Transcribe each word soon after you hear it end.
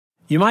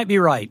You might be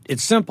right.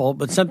 It's simple,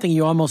 but something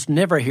you almost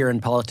never hear in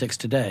politics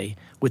today,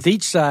 with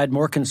each side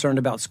more concerned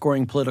about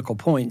scoring political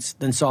points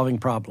than solving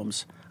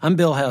problems. I'm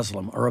Bill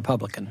Haslam, a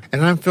Republican.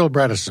 And I'm Phil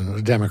Bredesen,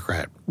 a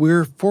Democrat.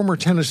 We're former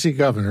Tennessee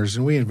governors,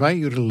 and we invite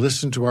you to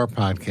listen to our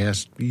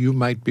podcast, You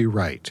Might Be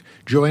Right.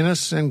 Join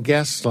us and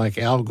guests like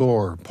Al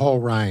Gore, Paul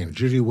Ryan,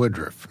 Judy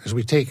Woodruff, as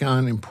we take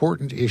on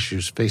important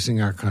issues facing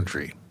our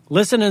country.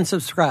 Listen and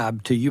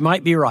subscribe to You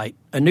Might Be Right,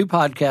 a new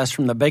podcast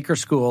from the Baker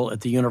School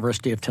at the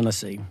University of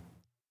Tennessee.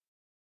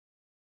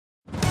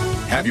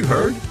 Have you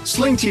heard?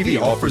 Sling TV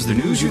offers the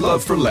news you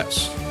love for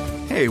less.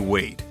 Hey,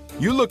 wait.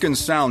 You look and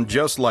sound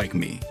just like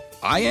me.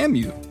 I am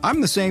you. I'm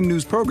the same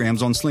news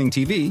programs on Sling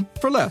TV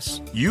for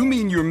less. You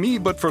mean you're me,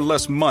 but for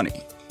less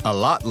money. A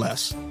lot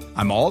less.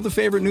 I'm all the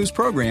favorite news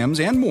programs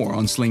and more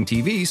on Sling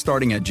TV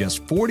starting at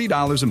just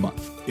 $40 a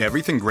month.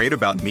 Everything great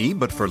about me,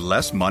 but for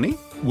less money?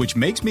 Which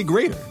makes me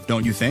greater,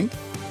 don't you think?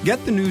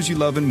 Get the news you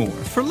love and more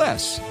for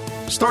less.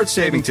 Start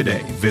saving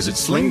today. Visit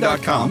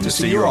sling.com to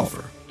see your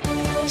offer.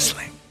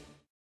 Sling.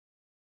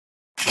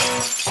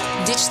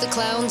 Ditch the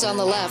clowns on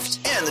the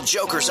left and the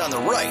jokers on the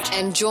right,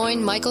 and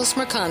join Michael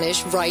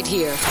Smerconish right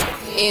here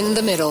in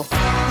the middle.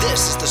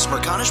 This is the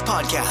Smerconish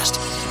Podcast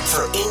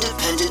for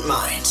independent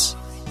minds.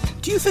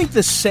 Do you think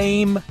the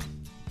same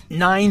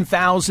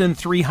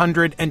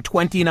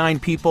 9,329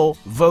 people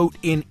vote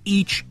in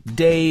each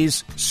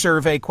day's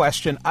survey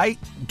question? I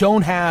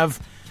don't have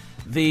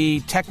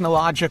the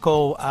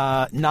technological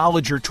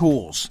knowledge or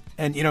tools,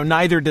 and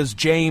neither does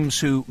James,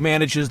 who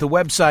manages the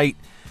website.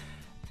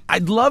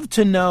 I'd love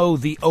to know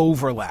the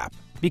overlap,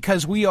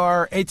 because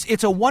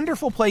it's a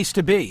wonderful place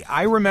to be.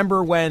 I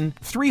remember when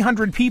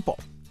 300 people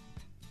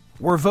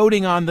were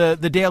voting on the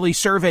daily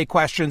survey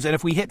questions, and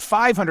if we hit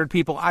 500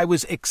 people, I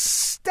was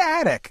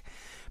ecstatic.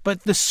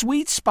 But the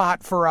sweet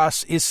spot for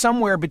us is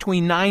somewhere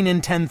between 9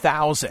 and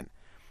 10,000.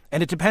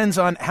 And it depends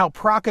on how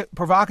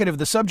provocative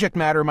the subject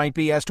matter might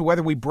be as to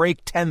whether we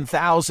break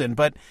 10,000.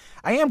 But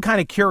I am kind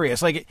of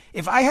curious. Like,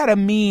 if I had a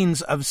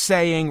means of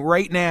saying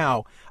right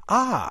now,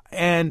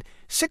 and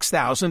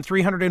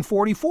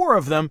 6,344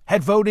 of them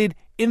had voted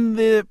in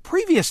the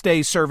previous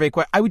day's survey,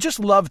 I would just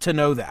love to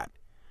know that.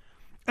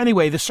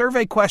 Anyway, the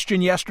survey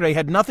question yesterday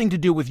had nothing to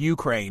do with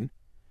Ukraine.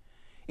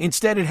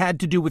 Instead, it had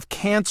to do with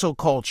cancel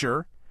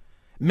culture.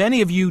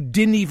 Many of you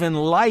didn't even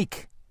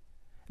like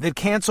that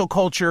cancel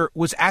culture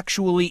was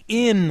actually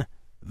in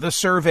the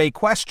survey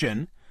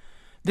question.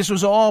 This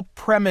was all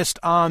premised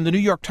on the New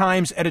York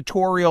Times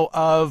editorial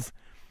of,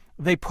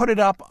 they put it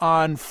up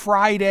on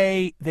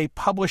Friday, they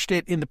published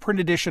it in the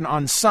print edition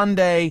on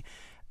Sunday,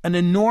 an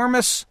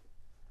enormous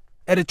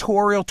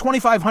editorial,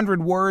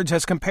 2,500 words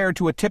as compared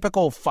to a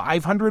typical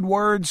 500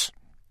 words.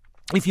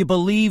 If you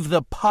believe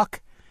the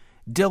Puck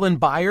Dylan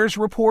Byers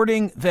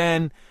reporting,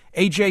 then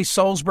A.J.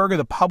 Sulzberger,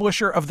 the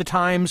publisher of the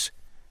Times,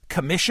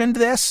 commissioned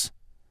this.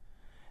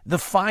 The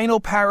final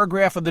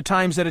paragraph of the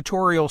Times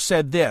editorial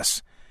said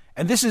this,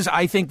 and this is,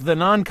 I think, the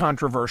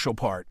non-controversial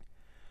part.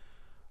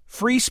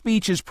 Free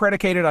speech is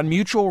predicated on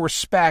mutual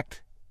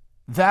respect,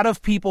 that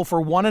of people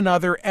for one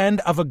another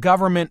and of a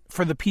government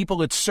for the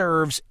people it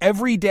serves.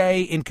 Every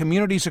day in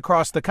communities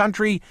across the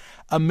country,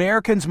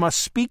 Americans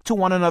must speak to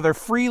one another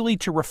freely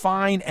to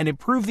refine and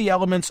improve the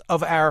elements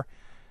of our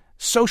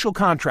social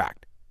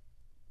contract.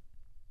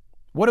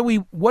 What do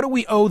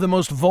we owe the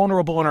most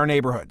vulnerable in our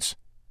neighborhoods?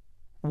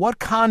 What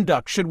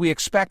conduct should we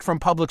expect from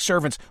public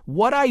servants?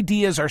 What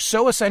ideas are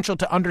so essential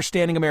to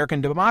understanding American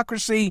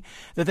democracy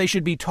that they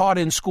should be taught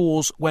in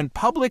schools? When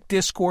public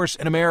discourse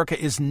in America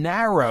is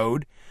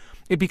narrowed,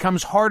 it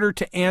becomes harder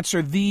to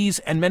answer these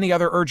and many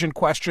other urgent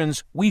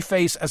questions we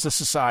face as a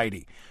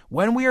society.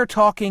 When we are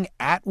talking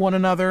at one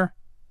another,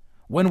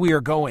 when we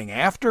are going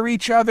after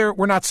each other,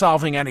 we're not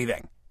solving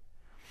anything.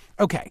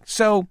 Okay,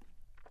 so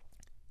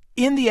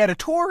in the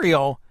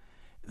editorial,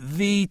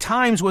 the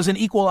Times was an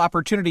equal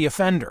opportunity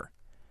offender.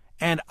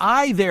 And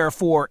I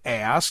therefore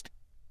asked,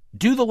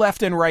 do the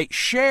left and right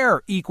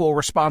share equal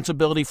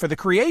responsibility for the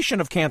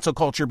creation of cancel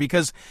culture?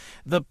 Because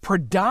the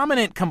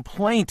predominant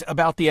complaint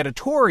about the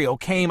editorial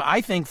came,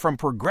 I think, from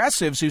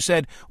progressives who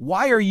said,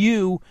 why are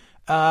you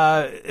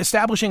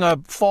establishing a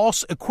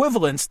false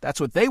equivalence, that's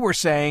what they were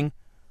saying,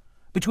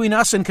 between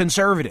us and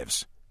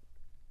conservatives?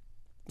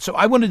 So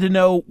I wanted to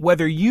know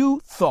whether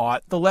you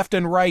thought the left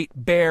and right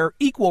bear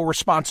equal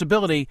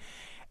responsibility.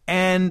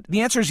 And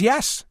the answer is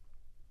yes.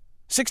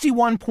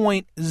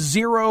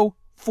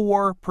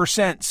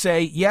 61.04%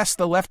 say, yes,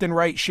 the left and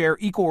right share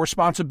equal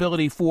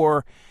responsibility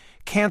for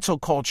cancel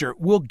culture.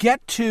 We'll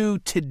get to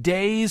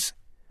today's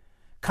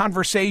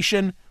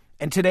conversation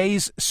and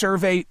today's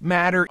survey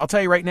matter. I'll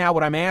tell you right now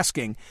what I'm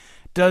asking.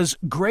 Does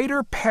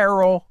greater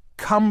peril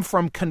come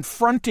from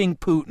confronting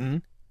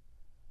Putin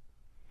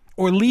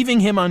or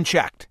leaving him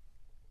unchecked?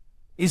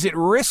 Is it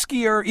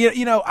riskier?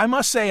 I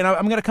must say, and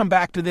I'm going to come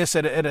back to this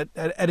at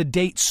a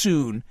date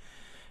soon,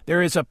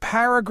 there is a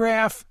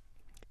paragraph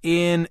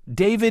in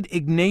David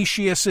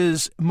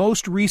Ignatius's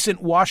most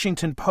recent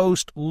Washington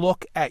Post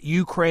look at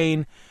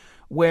Ukraine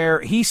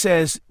where he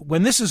says,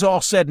 when this is all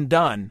said and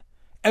done,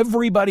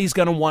 everybody's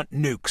going to want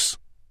nukes.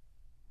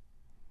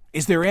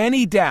 Is there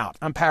any doubt,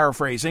 I'm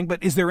paraphrasing,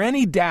 but is there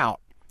any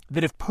doubt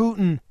that if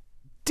Putin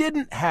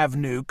didn't have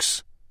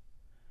nukes,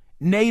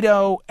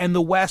 NATO and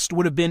the West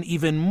would have been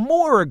even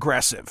more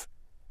aggressive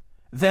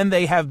than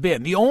they have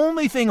been? The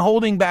only thing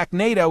holding back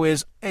NATO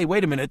is, hey,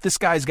 wait a minute, this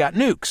guy's got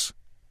nukes.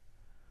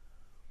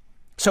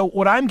 So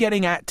what I'm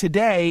getting at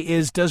today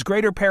is, does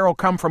greater peril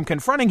come from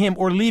confronting him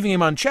or leaving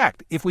him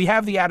unchecked? If we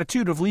have the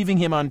attitude of leaving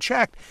him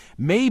unchecked,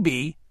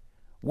 maybe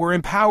we're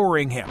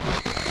empowering him.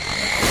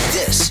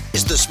 This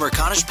is the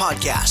Smerconish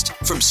Podcast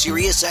from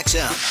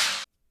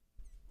SiriusXM.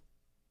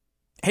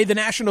 Hey, the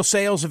national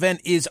sales event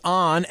is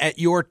on at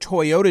your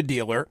Toyota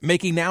dealer,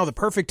 making now the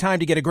perfect time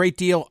to get a great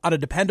deal on a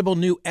dependable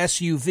new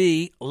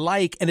SUV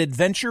like an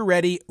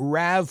adventure-ready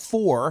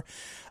RAV4.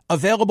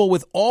 Available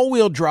with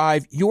all-wheel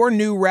drive, your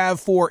new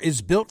RAV4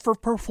 is built for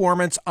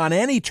performance on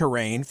any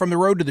terrain, from the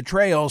road to the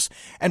trails,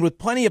 and with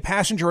plenty of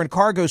passenger and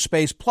cargo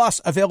space,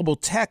 plus available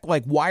tech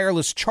like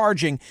wireless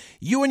charging,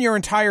 you and your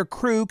entire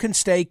crew can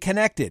stay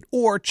connected.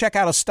 Or check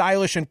out a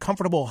stylish and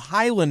comfortable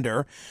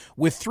Highlander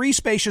with 3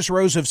 spacious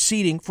rows of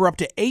seating for up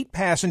to 8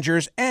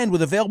 passengers and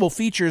with available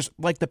features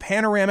like the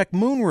panoramic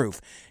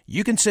moonroof.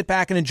 You can sit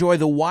back and enjoy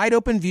the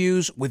wide-open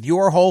views with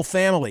your whole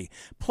family.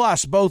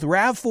 Plus, both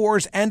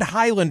RAV4s and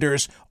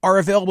Highlanders are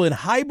available in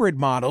hybrid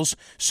models,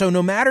 so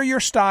no matter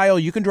your style,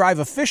 you can drive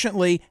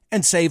efficiently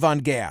and save on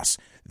gas.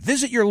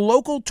 Visit your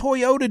local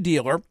Toyota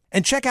dealer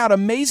and check out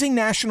amazing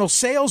national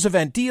sales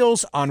event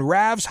deals on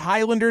RAVs,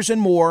 Highlanders, and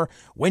more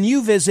when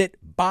you visit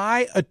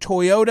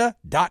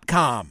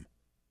buyatoyota.com.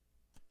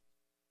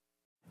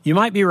 You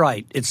might be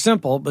right. It's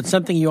simple, but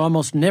something you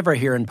almost never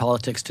hear in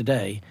politics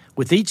today,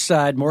 with each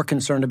side more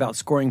concerned about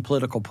scoring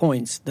political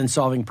points than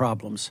solving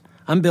problems.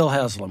 I'm Bill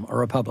Haslam, a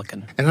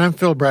Republican. And I'm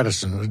Phil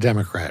Bredesen, a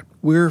Democrat.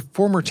 We're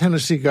former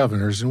Tennessee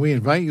governors, and we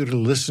invite you to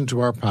listen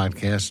to our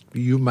podcast,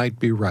 You Might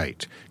Be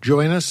Right.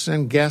 Join us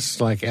and guests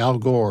like Al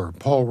Gore,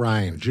 Paul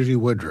Ryan, Judy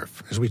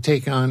Woodruff, as we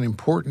take on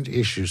important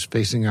issues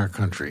facing our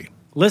country.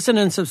 Listen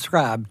and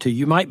subscribe to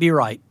You Might Be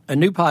Right, a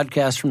new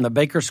podcast from the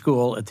Baker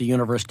School at the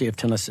University of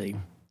Tennessee.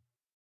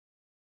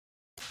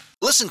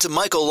 Listen to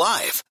Michael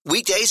live,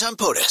 weekdays on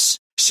POTUS,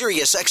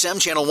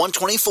 SiriusXM Channel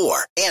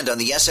 124, and on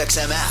the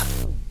SXM app.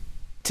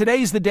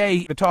 Today's the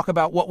day to talk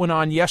about what went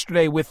on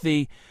yesterday with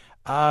the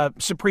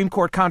Supreme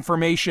Court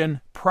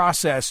confirmation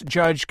process.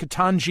 Judge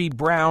Ketanji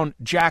Brown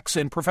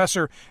Jackson,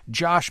 Professor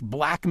Josh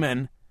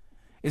Blackman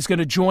is going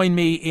to join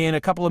me in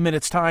a couple of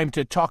minutes' time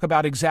to talk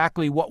about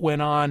exactly what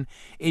went on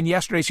in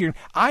yesterday's hearing.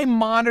 I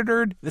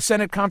monitored the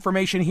Senate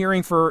confirmation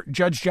hearing for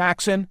Judge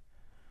Jackson.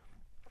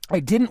 I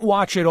didn't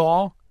watch it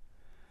all,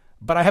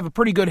 but I have a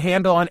pretty good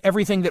handle on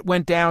everything that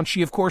went down.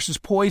 She, of course, is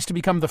poised to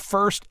become the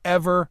first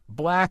ever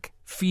black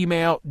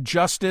female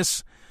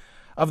justice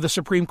of the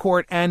Supreme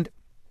Court. And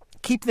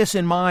keep this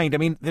in mind. I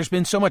mean, there's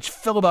been so much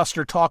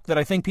filibuster talk that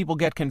I think people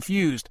get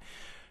confused.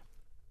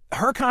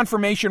 Her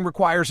confirmation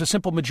requires a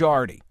simple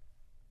majority,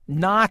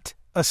 not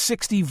a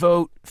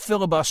 60-vote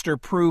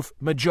filibuster-proof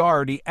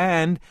majority.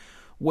 And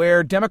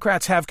where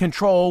Democrats have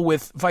control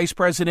with Vice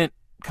President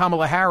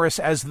Kamala Harris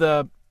as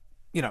the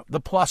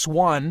plus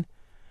one,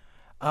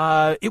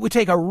 it would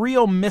take a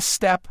real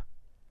misstep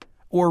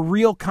or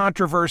real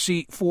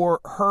controversy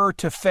for her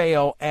to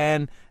fail,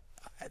 and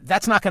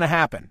that's not going to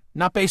happen.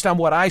 Not based on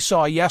what I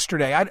saw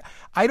yesterday.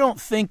 I don't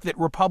think that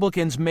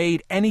Republicans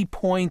made any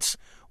points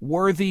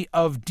worthy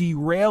of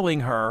derailing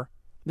her.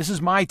 This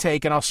is my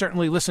take, and I'll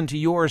certainly listen to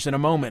yours in a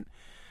moment.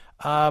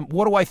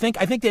 What do I think?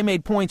 I think they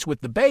made points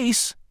with the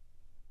base.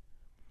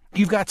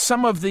 You've got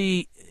some of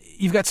the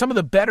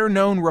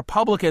better-known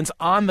Republicans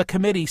on the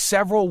committee,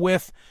 several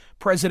with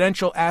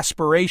presidential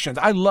aspirations.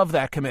 I love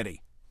that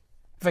committee.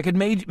 If I could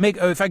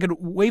if I could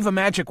wave a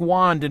magic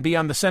wand and be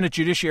on the Senate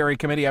Judiciary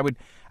Committee, I would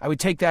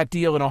take that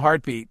deal in a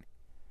heartbeat.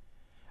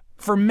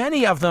 For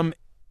many of them,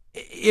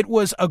 it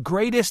was a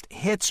greatest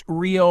hits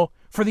reel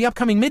for the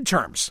upcoming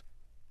midterms.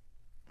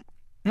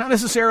 Not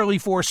necessarily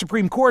for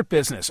Supreme Court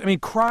business. I mean,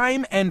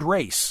 crime and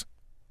race.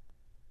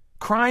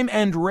 Crime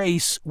and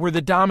race were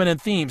the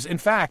dominant themes. In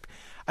fact,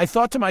 I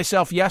thought to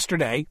myself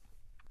yesterday,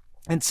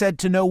 and said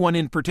to no one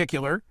in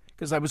particular,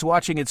 because I was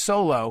watching it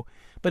solo,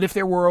 but if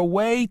there were a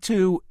way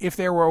to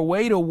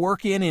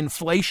work in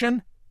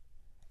inflation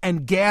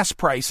and gas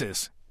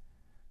prices.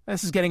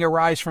 This is getting a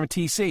rise from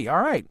TC.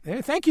 All right.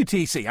 Thank you,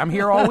 TC. I'm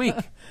here all week.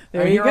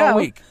 There you go. All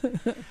week.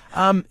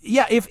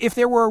 If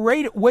there were a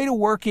way to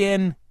work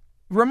in,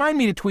 remind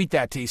me to tweet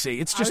that,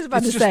 TC. It's just, I was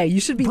about to say, you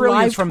should be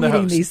live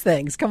tweeting these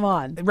things. Come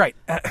on. Right.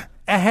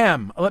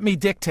 Ahem. Let me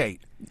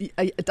dictate.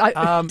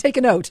 Take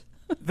a note.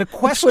 The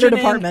questioning Twitter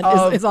department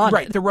is on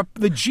right. it.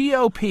 The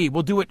GOP,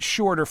 we'll do it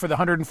shorter for the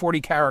 140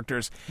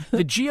 characters.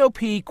 The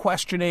GOP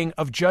questioning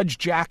of Judge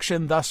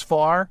Jackson thus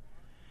far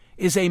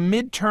is a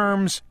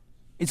midterm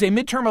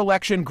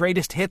election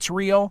greatest hits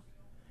reel.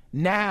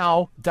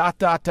 Now, ...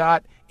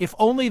 if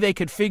only they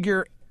could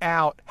figure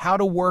out how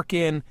to work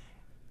in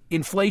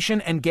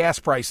inflation and gas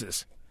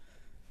prices.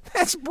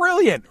 That's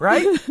brilliant,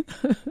 right?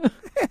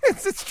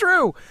 It's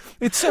true.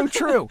 It's so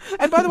true.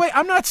 And by the way,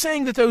 I'm not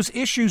saying that those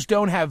issues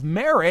don't have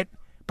merit,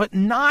 but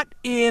not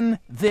in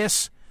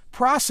this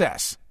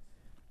process.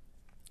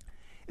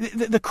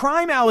 The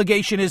crime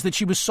allegation is that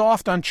she was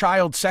soft on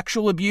child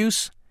sexual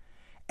abuse.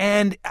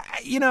 And,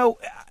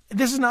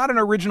 this is not an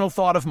original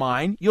thought of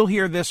mine. You'll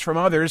hear this from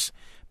others,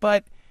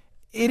 but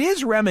it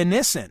is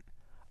reminiscent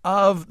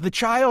of the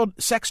child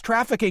sex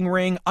trafficking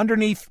ring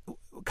underneath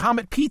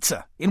Comet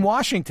Pizza in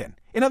Washington.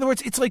 In other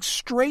words, it's like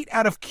straight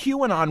out of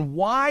QAnon.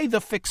 Why the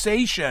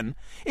fixation?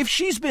 If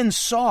she's been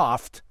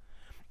soft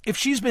on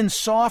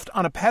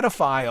a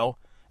pedophile,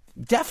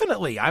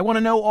 definitely, I want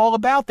to know all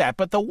about that.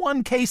 But the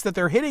one case that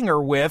they're hitting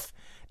her with,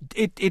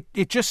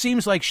 it just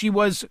seems like she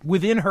was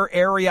within her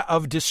area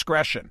of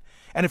discretion.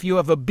 And if you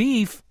have a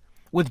beef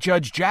with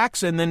Judge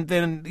Jackson,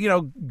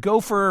 then go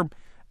for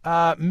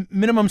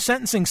minimum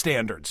sentencing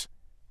standards.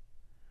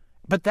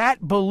 But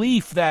that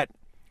belief that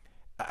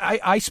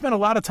I spent a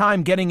lot of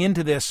time getting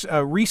into this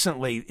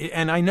recently,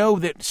 and I know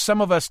that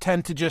some of us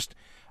tend to just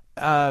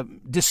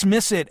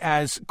dismiss it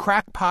as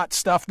crackpot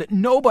stuff that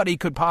nobody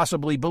could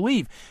possibly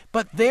believe.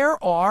 But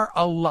there are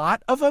a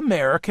lot of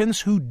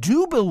Americans who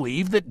do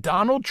believe that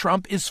Donald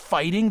Trump is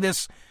fighting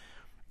this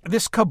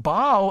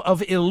cabal of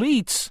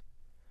elites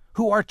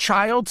who are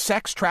child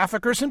sex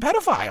traffickers and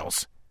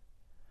pedophiles.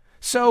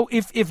 So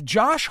if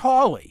Josh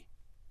Hawley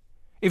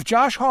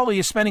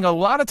is spending a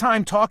lot of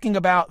time talking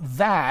about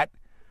that,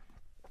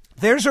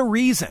 there's a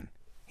reason.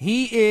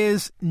 He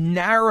is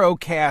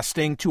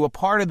narrowcasting to a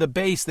part of the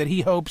base that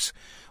he hopes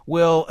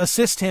will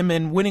assist him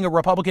in winning a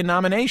Republican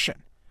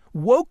nomination.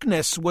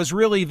 Wokeness was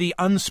really the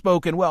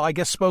unspoken, well, I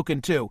guess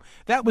spoken too.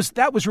 That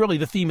was really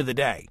the theme of the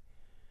day.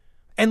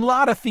 And a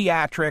lot of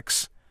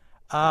theatrics,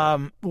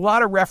 a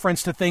lot of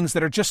reference to things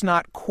that are just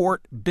not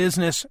court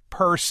business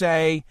per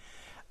se.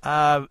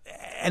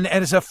 And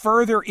as a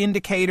further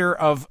indicator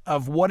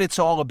of what it's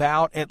all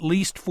about, at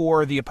least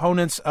for the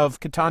opponents of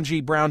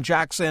Ketanji Brown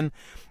Jackson,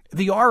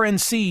 the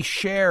RNC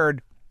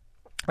shared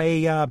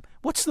a,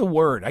 what's the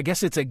word? I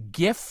guess it's a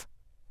GIF,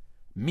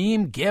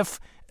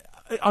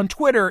 on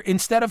Twitter.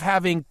 Instead of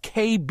having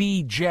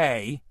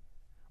KBJ,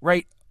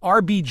 right,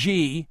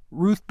 RBG,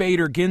 Ruth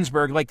Bader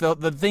Ginsburg, like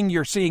the thing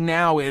you're seeing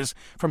now is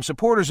from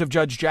supporters of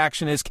Judge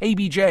Jackson is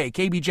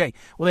KBJ.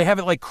 Well, they have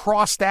it like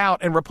crossed out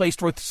and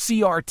replaced with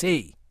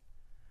CRT.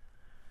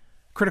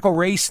 Critical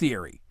race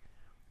theory.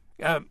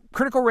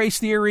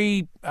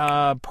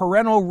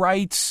 Parental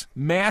rights,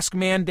 mask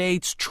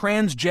mandates,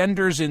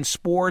 transgenders in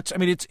sports. I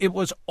mean, it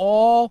was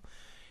all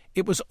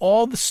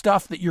the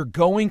stuff that you're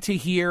going to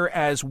hear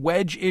as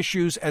wedge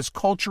issues, as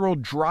cultural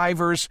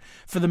drivers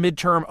for the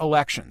midterm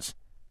elections.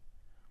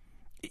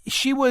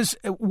 She was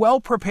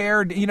well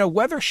prepared.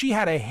 Whether she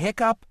had a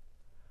hiccup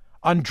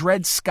on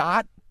Dred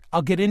Scott,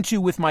 I'll get into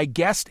with my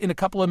guest in a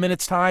couple of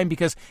minutes' time,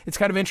 because it's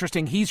kind of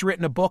interesting. He's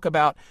written a book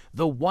about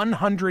the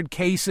 100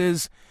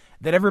 cases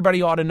that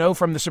everybody ought to know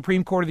from the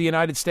Supreme Court of the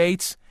United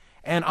States.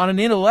 And on an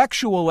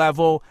intellectual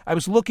level, I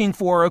was looking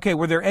for,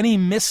 were there any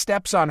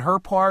missteps on her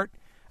part?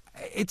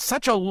 It's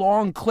such a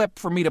long clip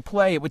for me to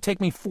play. It would take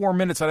me 4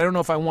 minutes, and I don't know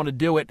if I want to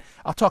do it.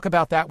 I'll talk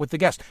about that with the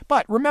guest.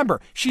 But remember,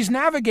 she's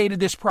navigated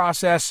this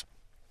process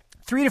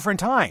 3 different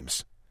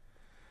times.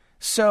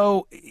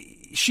 So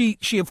she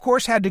of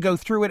course had to go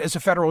through it as a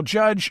federal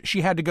judge.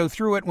 She had to go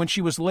through it when she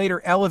was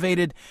later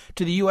elevated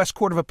to the U.S.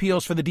 Court of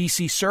Appeals for the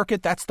D.C.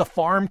 Circuit. That's the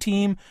farm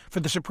team for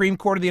the Supreme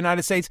Court of the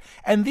United States.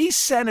 And these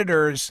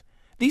senators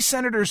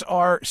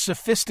are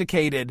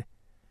sophisticated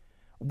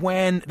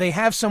when they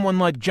have someone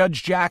like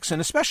Judge Jackson,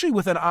 especially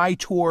with an eye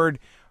toward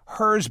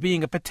hers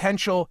being a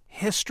potential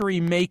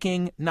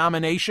history-making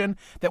nomination,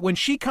 that when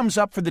she comes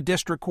up for the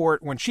district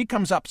court, when she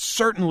comes up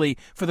certainly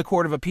for the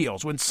Court of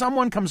Appeals, when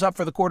someone comes up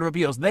for the Court of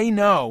Appeals, they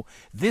know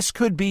this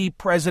could be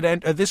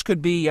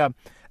a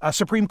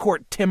Supreme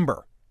Court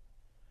timber.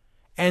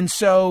 And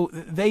so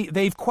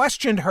they've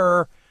questioned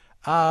her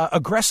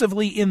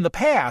aggressively in the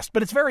past,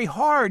 but it's very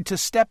hard to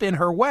step in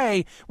her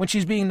way when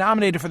she's being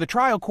nominated for the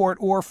trial court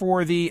or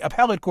for the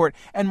appellate court.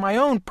 And my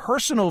own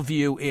personal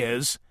view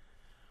is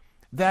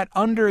that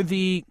under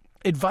the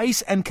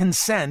advice and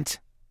consent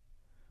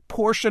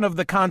portion of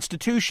the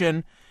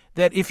Constitution,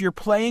 that if you're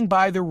playing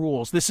by the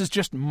rules, this is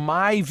just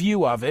my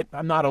view of it,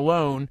 I'm not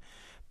alone,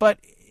 but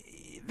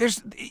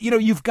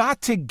you've got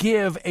to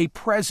give a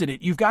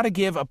president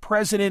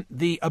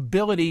the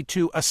ability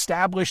to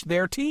establish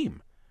their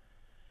team.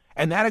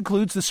 And that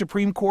includes the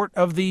Supreme Court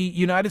of the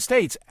United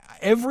States.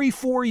 Every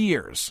 4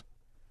 years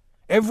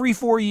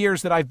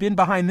that I've been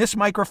behind this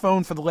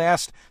microphone for the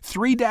last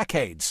 3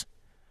 decades,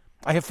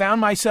 I have found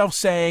myself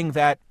saying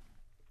that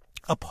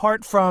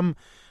apart from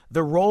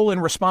the role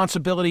and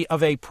responsibility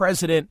of a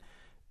president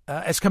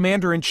as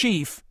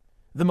commander-in-chief,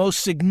 the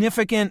most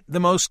significant, the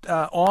most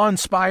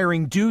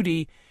awe-inspiring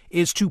duty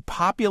is to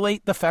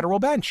populate the federal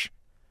bench.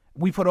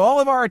 We put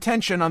all of our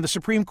attention on the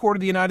Supreme Court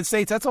of the United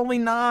States. That's only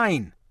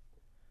 9.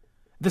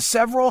 The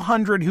several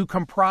hundred who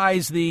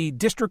comprise the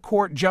district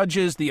court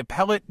judges, the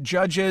appellate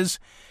judges,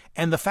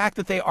 and the fact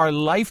that they are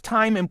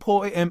lifetime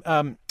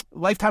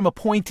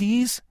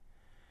appointees,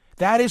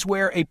 that is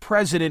where a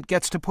president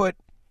gets to put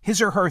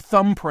his or her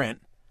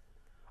thumbprint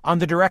on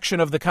the direction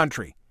of the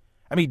country.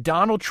 I mean,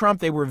 Donald Trump,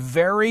 they were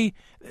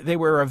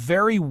a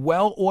very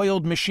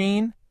well-oiled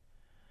machine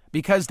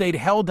because they'd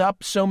held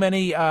up so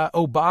many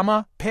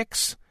Obama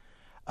picks.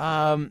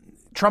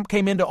 Trump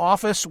came into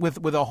office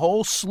with a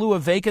whole slew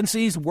of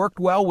vacancies, worked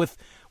well with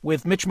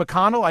Mitch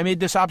McConnell. I made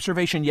this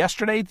observation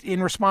yesterday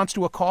in response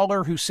to a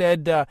caller who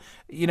said, that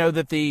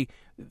the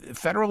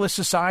Federalist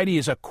Society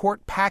is a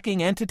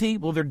court-packing entity.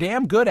 Well, they're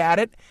damn good at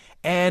it.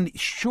 And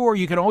sure,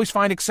 you can always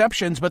find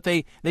exceptions, but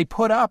they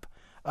put up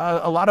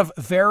a lot of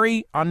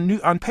very,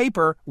 on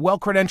paper,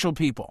 well-credentialed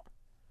people.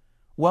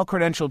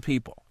 Well-credentialed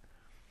people.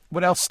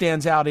 What else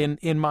stands out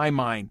in my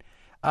mind?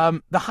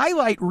 The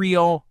highlight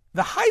reel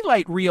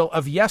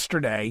of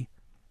yesterday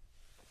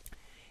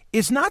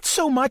is not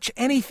so much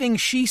anything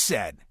she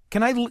said.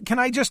 Can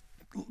I just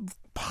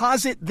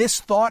posit this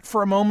thought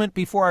for a moment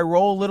before I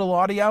roll a little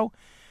audio?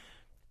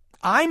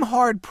 I'm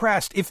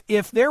hard-pressed.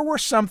 If there were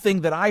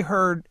something that I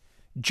heard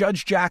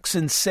Judge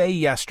Jackson say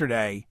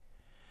yesterday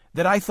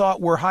that I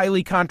thought were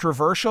highly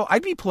controversial,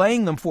 I'd be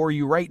playing them for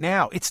you right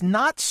now. It's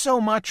not so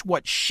much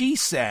what she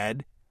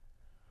said.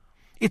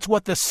 It's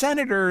what the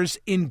senators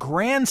in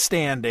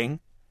grandstanding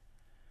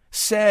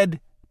said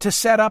to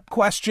set up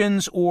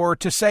questions or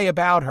to say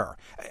about her.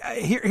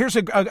 Here's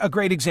a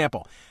great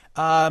example.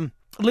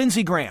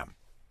 Lindsey Graham.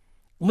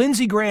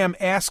 Lindsey Graham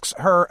asks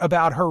her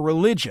about her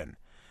religion.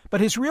 But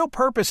his real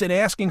purpose in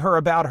asking her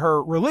about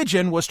her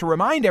religion was to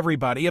remind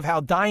everybody of how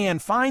Dianne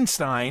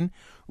Feinstein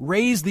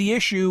raised the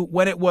issue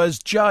when it was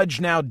Judge,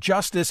 now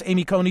Justice,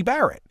 Amy Coney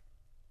Barrett.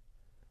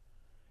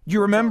 Do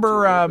you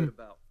remember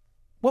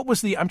what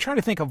was I'm trying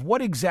to think of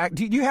what exact.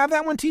 Do you have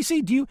that one,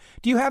 TC? Do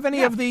you have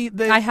any of the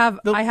I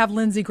have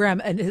Lindsey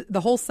Graham and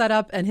the whole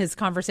setup and his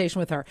conversation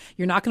with her.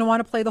 You're not going to want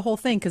to play the whole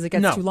thing because it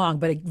gets too long,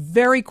 but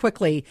very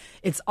quickly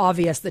it's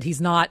obvious that he's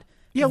not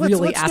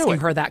really asking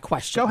her that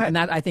question. Go ahead. And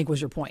that, I think,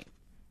 was your point.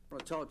 I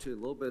want to talk to you a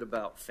little bit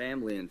about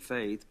family and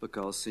faith,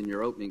 because in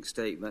your opening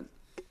statement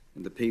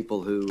and the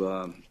people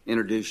who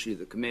introduced you to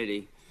the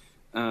committee,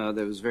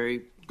 there was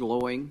very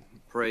glowing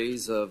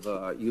praise of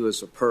you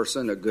as a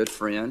person, a good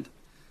friend.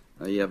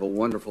 You have a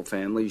wonderful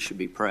family. You should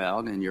be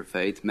proud, and your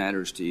faith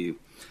matters to you.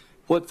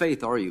 What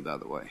faith are you, by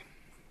the way?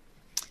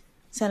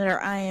 Senator,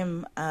 I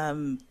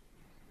am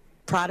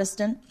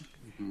Protestant.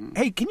 Mm-hmm.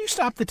 Hey, can you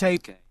stop the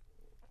tape? Okay.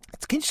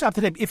 Can you stop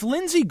the tape? If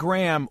Lindsey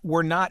Graham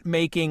were not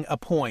making a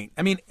point,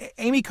 I mean,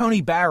 Amy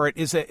Coney Barrett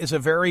is a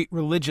very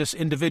religious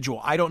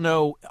individual. I don't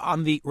know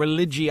on the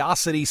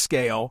religiosity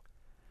scale.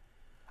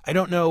 I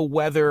don't know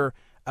whether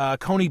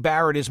Coney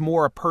Barrett is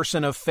more a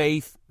person of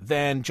faith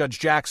than Judge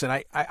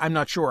Jackson. I'm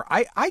not sure.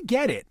 I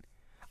get it.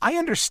 I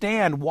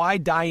understand why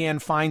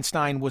Dianne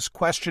Feinstein was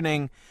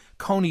questioning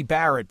Coney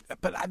Barrett,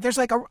 but there's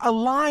like a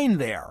line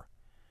there.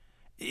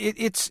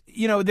 It's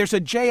there's a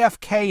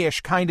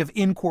JFK-ish kind of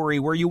inquiry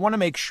where you want to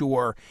make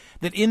sure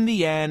that in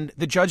the end,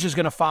 the judge is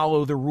going to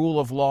follow the rule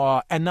of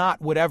law and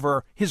not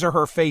whatever his or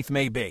her faith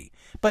may be.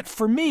 But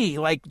for me,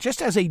 like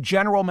just as a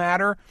general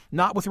matter,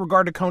 not with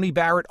regard to Coney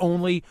Barrett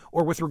only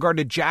or with regard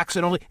to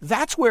Jackson only,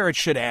 that's where it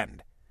should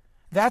end.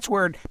 That's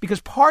where, because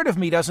part of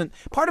me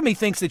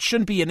thinks it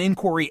shouldn't be an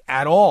inquiry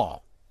at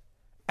all.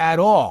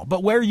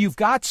 But where you've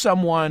got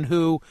someone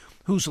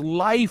whose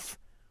life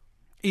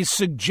is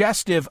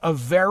suggestive of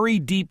very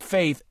deep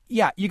faith,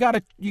 you got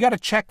to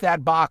check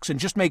that box and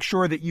just make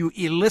sure that you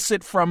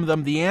elicit from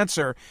them the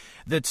answer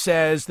that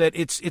says that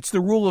it's the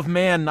rule of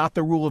man, not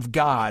the rule of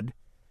God,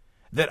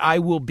 that I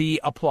will be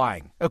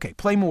applying. Okay,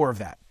 play more of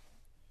that.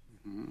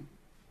 Mm-hmm.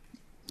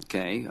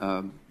 Okay.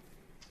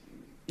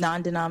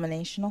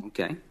 Non-denominational.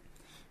 Okay.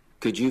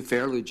 Could you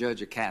fairly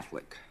judge a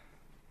Catholic?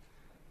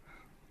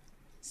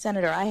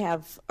 Senator, I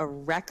have a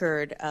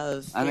record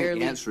of I think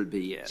the answer would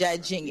be yes.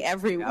 Judging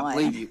everyone. I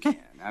believe you can.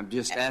 I'm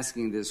just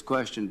asking this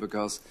question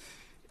because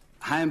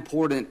how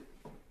important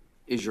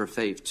is your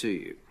faith to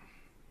you?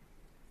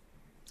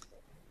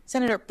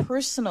 Senator,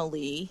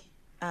 personally,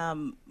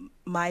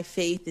 my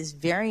faith is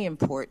very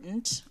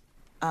important.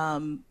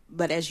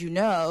 But as you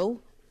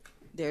know,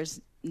 there's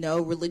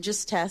no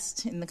religious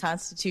test in the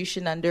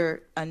Constitution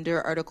under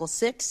Article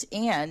 6,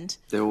 and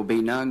there will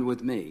be none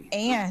with me.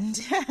 And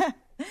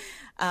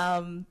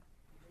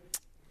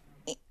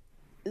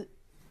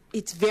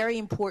it's very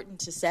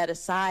important to set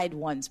aside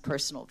one's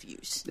personal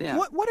views. Yeah.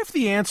 What if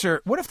the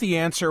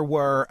answer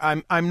were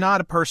I'm not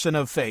a person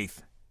of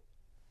faith.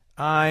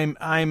 I'm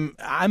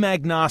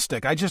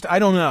agnostic. I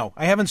don't know.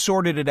 I haven't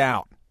sorted it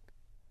out.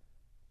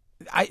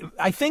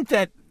 I think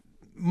that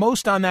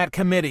most on that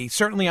committee,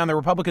 certainly on the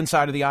Republican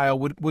side of the aisle,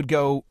 would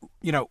go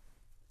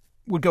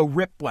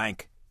rip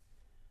blank.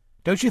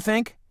 Don't you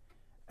think?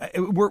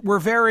 We're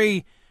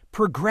very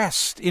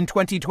progressed in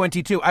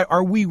 2022.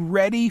 Are we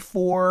ready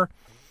for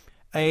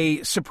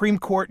a Supreme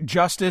Court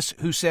justice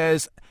who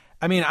says,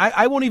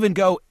 I won't even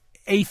go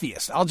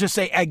atheist. I'll just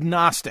say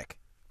agnostic.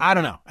 I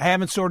don't know. I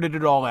haven't sorted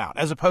it all out,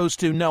 as opposed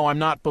to, no, I'm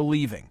not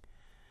believing.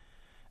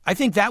 I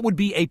think that would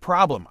be a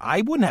problem.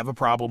 I wouldn't have a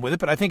problem with it,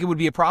 but I think it would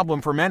be a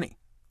problem for many.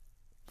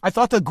 I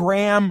thought the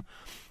Graham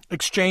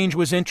exchange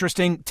was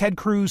interesting. Ted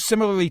Cruz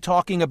similarly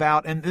talking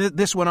about, and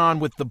this went on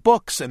with the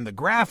books and the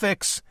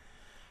graphics.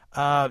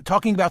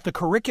 talking about the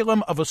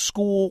curriculum of a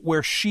school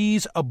where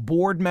she's a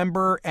board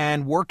member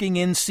and working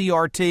in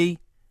CRT,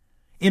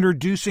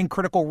 introducing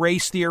critical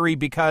race theory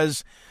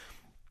because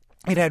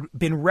it had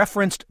been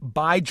referenced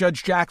by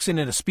Judge Jackson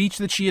in a speech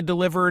that she had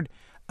delivered.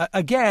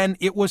 Again,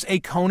 it was a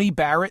Coney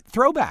Barrett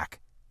throwback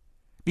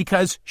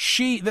because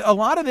a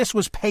lot of this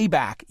was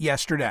payback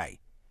yesterday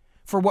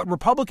for what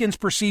Republicans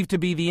perceived to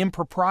be the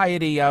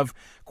impropriety of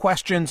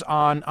questions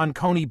on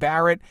Coney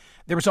Barrett.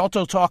 There was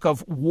also talk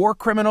of war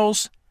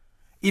criminals.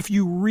 If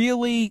you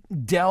really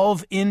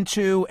delve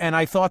into, and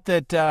I thought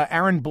that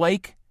Aaron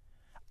Blake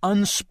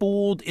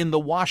unspooled in the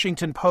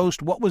Washington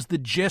Post, what was the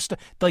gist?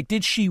 Like,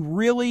 did she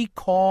really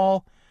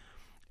call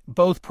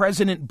both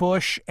President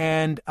Bush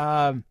and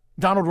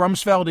Donald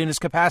Rumsfeld in his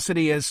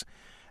capacity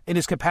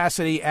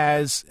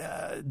as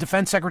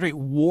defense secretary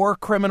war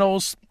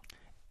criminals?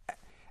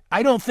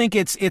 I don't think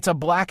it's a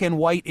black and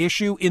white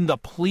issue. In the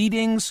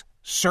pleadings,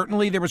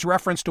 certainly there was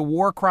reference to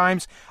war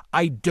crimes.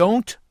 I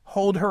don't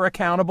hold her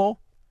accountable.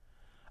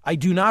 I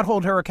do not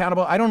hold her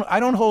accountable. I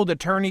don't hold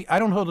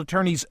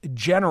attorneys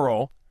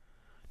general,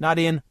 not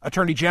in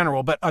attorney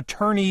general, but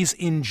attorneys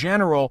in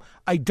general.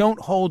 I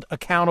don't hold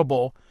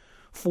accountable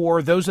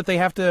for those that they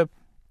have to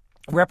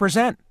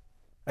represent.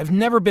 I've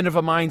never been of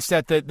a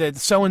mindset that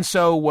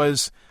so-and-so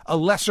was a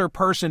lesser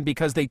person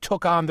because they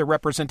took on the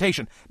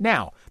representation.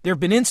 Now, there have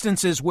been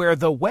instances where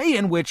the way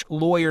in which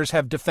lawyers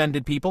have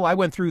defended people, I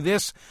went through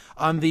this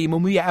on the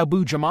Mumia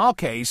Abu-Jamal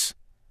case,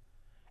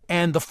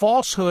 and the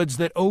falsehoods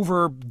that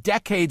over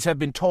decades have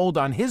been told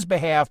on his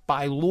behalf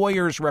by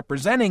lawyers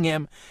representing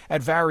him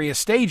at various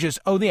stages,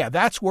 oh yeah,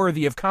 that's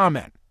worthy of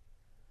comment.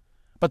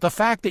 But the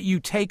fact that you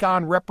take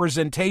on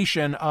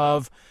representation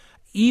of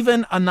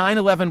even a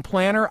 9/11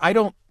 planner, I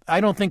don't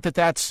think that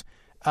that's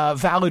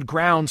valid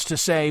grounds to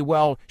say,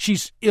 well,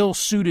 she's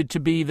ill-suited to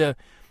be the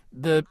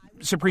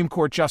Supreme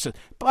Court justice.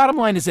 Bottom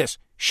line is this.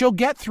 She'll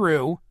get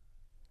through,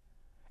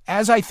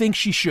 as I think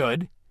she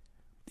should.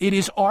 It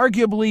is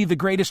arguably the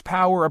greatest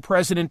power a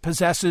president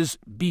possesses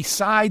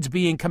besides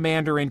being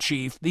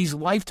commander-in-chief. These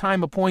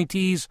lifetime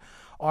appointees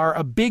are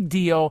a big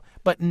deal,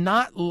 but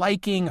not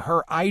liking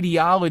her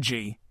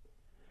ideology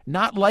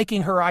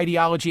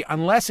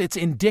unless it's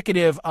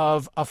indicative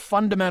of a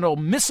fundamental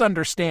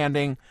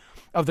misunderstanding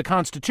of the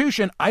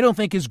Constitution, I don't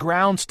think is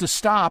grounds to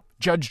stop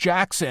Judge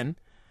Jackson.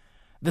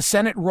 The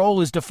Senate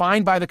role is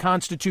defined by the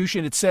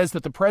Constitution. It says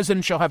that the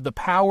president shall have the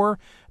power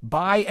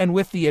by and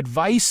with the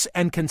advice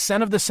and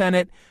consent of the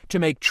Senate to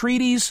make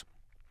treaties,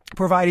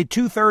 provided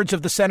 2/3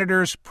 of the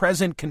senators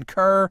present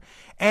concur,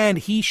 and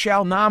he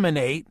shall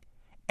nominate,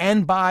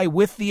 and by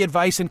with the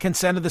advice and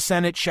consent of the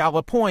Senate shall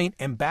appoint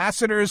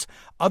ambassadors,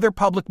 other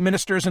public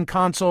ministers and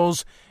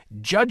consuls,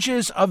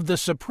 judges of the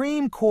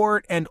Supreme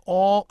Court, and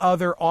all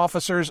other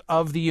officers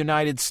of the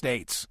United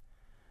States.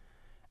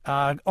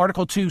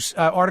 Article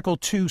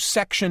 2,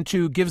 Section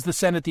 2 gives the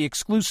Senate the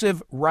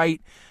exclusive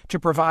right to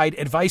provide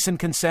advice and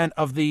consent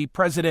of the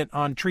president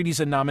on treaties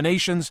and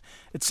nominations,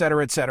 et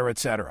cetera, et cetera, et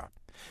cetera.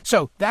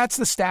 So that's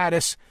the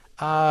status.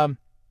 No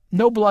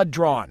blood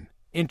drawn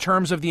in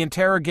terms of the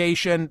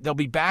interrogation. They'll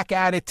be back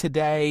at it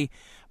today,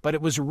 but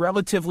it was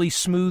relatively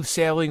smooth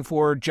sailing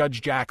for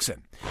Judge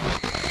Jackson.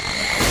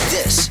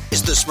 This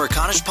is the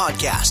Smerconish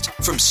Podcast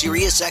from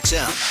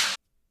SiriusXM.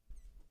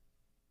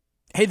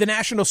 Hey, the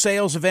national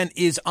sales event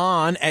is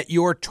on at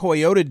your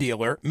Toyota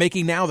dealer,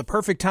 making now the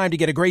perfect time to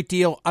get a great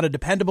deal on a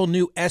dependable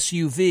new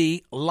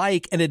SUV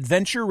like an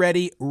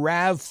adventure-ready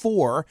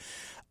RAV4.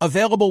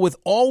 Available with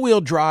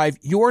all-wheel drive,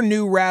 your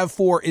new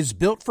RAV4 is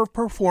built for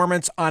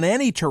performance on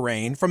any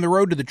terrain, from the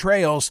road to the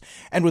trails,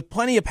 and with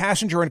plenty of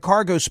passenger and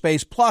cargo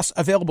space, plus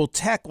available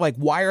tech like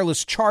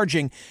wireless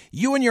charging,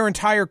 you and your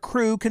entire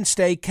crew can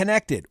stay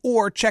connected.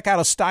 Or check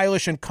out a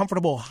stylish and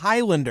comfortable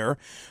Highlander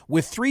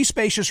with 3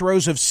 spacious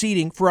rows of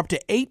seating for up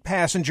to 8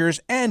 passengers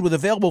and with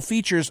available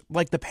features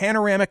like the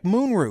panoramic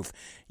moonroof.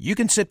 You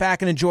can sit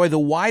back and enjoy the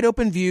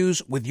wide-open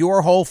views with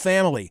your whole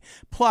family.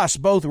 Plus,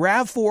 both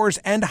RAV4s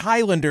and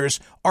Highlanders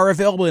are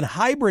available in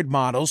hybrid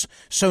models,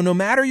 so no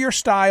matter your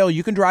style,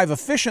 you can drive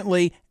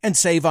efficiently and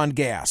save on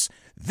gas.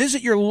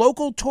 Visit your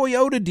local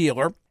Toyota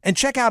dealer and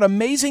check out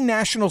amazing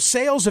national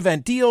sales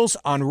event deals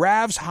on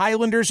RAVs,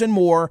 Highlanders, and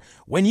more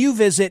when you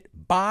visit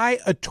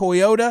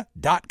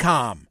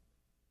buyatoyota.com.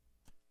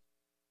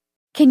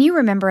 Can you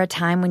remember a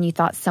time when you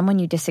thought someone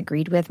you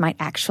disagreed with might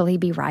actually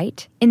be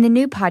right? In the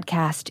new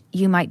podcast,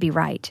 You Might Be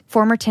Right,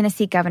 former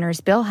Tennessee Governors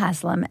Bill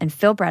Haslam and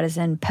Phil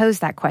Bredesen pose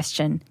that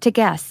question to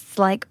guests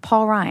like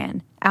Paul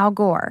Ryan, Al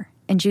Gore,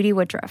 and Judy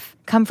Woodruff.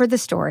 Come for the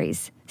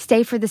stories,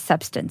 stay for the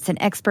substance and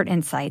expert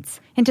insights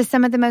into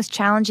some of the most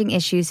challenging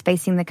issues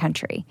facing the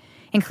country,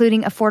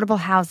 including affordable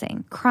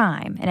housing,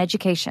 crime, and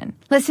education.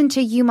 Listen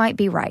to You Might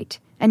Be Right,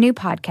 a new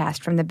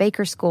podcast from the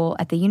Baker School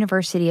at the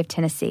University of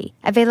Tennessee,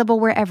 available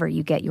wherever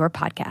you get your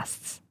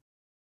podcasts.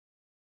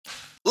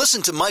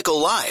 Listen to Michael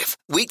live,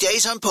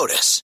 weekdays on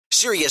POTUS,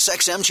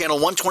 SiriusXM Channel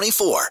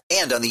 124,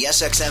 and on the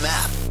SXM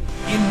app.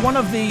 In one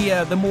of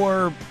the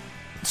more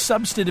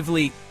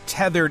substantively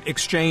tethered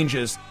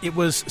exchanges. It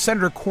was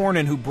Senator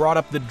Cornyn who brought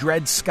up the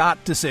Dred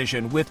Scott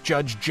decision with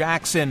Judge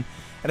Jackson.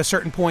 At a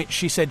certain point,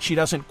 she said she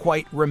doesn't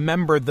quite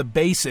remember the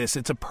basis.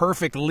 It's a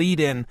perfect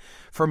lead-in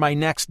for my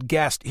next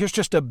guest. Here's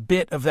just a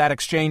bit of that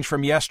exchange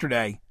from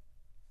yesterday.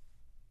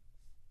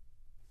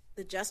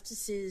 The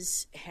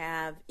justices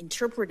have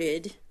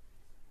interpreted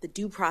the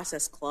due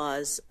process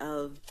clause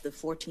of the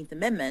 14th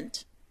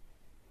Amendment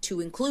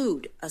to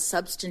include a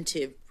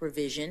substantive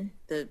provision,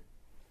 the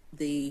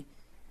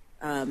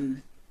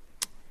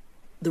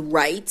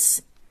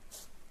rights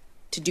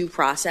to due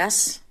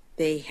process.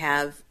 They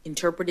have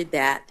interpreted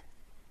that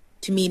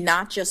to mean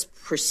not just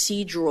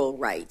procedural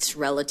rights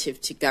relative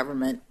to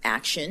government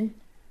action,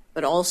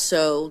 but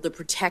also the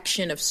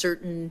protection of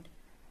certain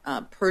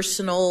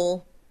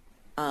personal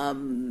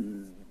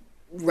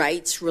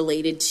rights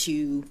related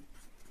to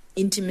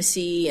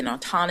intimacy and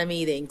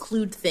autonomy. They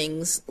include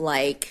things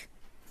like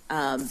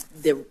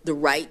the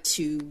right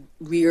to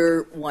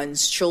rear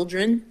one's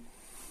children,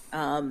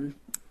 I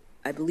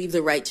believe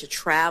the right to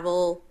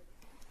travel,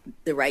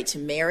 the right to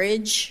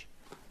marriage,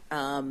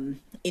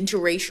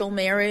 interracial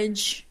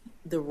marriage,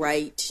 the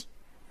right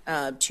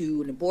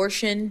to an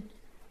abortion,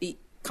 the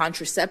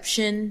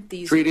contraception.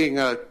 These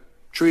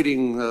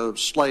treating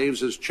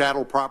slaves as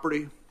chattel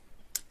property.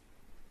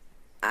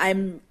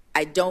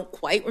 I don't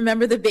quite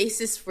remember the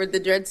basis for the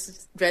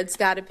Dred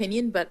Scott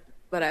opinion, but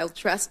I'll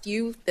trust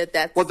you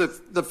that's... Well,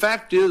 the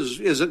fact is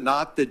it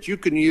not, that you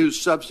can use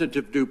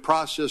substantive due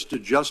process to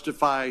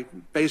justify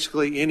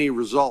basically any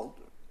result?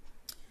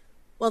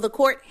 Well, the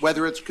court...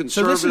 Whether it's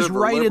conservative or So this is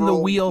right liberal, in the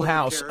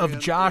wheelhouse of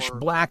Josh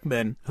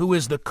Blackman, who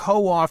is the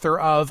co-author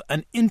of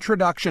An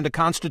Introduction to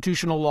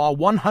Constitutional Law,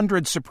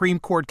 100 Supreme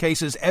Court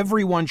Cases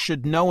Everyone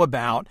Should Know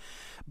About.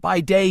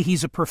 By day,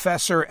 he's a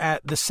professor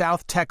at the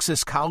South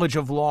Texas College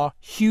of Law,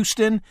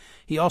 Houston.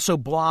 He also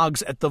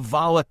blogs at the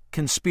Vala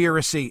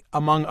Conspiracy,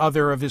 among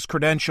other of his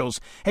credentials.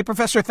 Hey,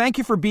 Professor, thank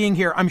you for being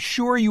here. I'm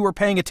sure you were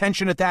paying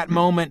attention at that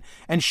moment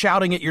and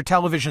shouting at your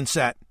television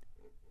set.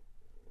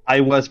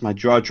 I was. My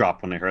jaw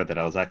dropped when I heard that.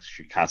 I was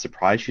actually kind of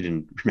surprised you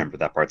didn't remember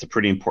that part. It's a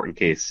pretty important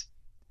case.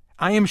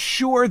 I am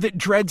sure that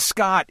Dred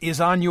Scott is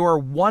on your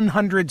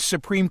 100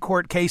 Supreme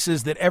Court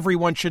cases that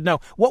everyone should know.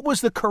 What was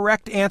the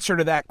correct answer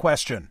to that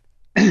question?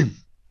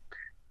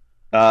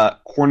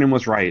 Cornyn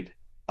was right.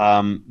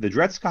 The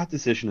Dred Scott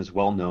decision is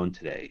well known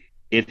today.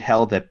 It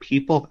held that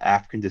people of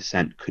African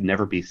descent could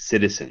never be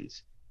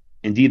citizens.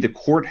 Indeed, the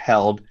court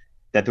held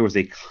that there was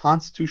a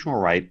constitutional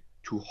right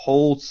to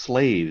hold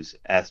slaves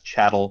as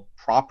chattel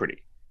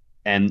property.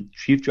 And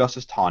Chief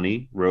Justice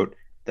Taney wrote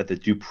that the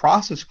Due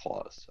Process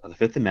Clause of the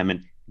Fifth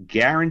Amendment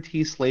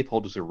guarantees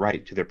slaveholders a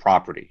right to their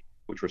property,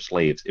 which were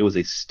slaves. It was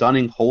a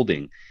stunning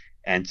holding,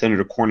 and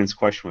Senator Cornyn's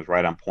question was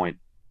right on point.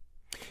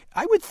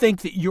 I would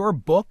think that your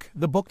book,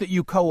 the book that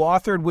you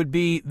co-authored, would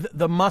be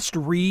the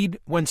must-read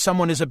when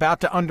someone is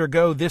about to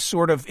undergo this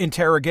sort of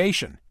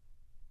interrogation.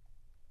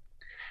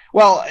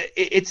 Well,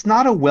 it's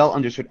not a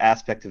well-understood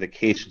aspect of the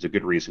case. There's a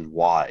good reason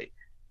why.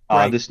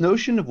 Right. This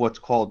notion of what's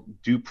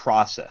called due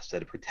process,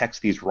 that it protects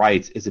these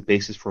rights, is a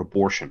basis for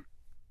abortion,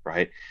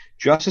 right?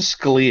 Justice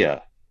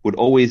Scalia would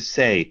always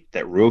say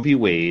that Roe v.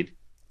 Wade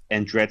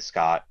and Dred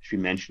Scott should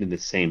be mentioned in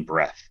the same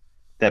breath,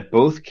 that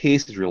both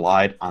cases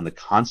relied on the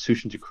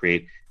Constitution to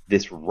create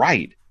this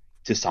right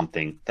to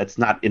something that's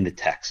not in the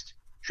text.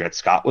 Dred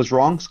Scott was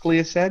wrong,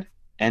 Scalia said,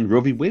 and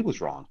Roe v. Wade was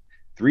wrong.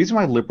 The reason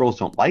why liberals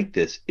don't like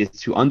this is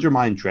to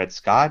undermine Dred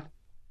Scott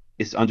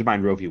is to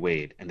undermine Roe v.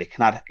 Wade, and they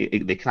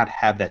cannot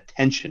have that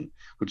tension,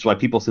 which is why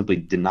people simply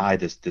deny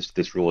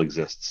this rule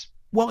exists.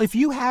 Well, if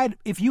you had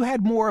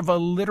more of a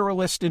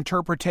literalist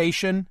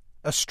interpretation,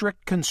 a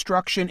strict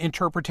construction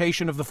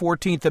interpretation of the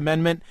 14th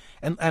Amendment,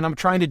 and I'm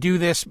trying to do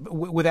this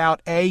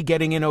without, A,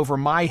 getting in over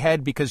my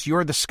head because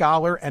you're the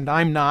scholar and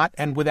I'm not,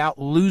 and without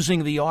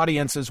losing the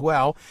audience as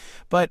well,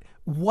 but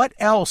what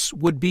else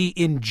would be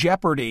in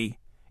jeopardy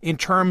in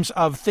terms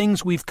of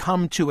things we've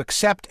come to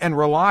accept and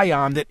rely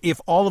on, that if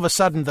all of a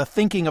sudden the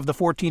thinking of the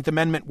 14th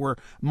Amendment were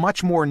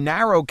much more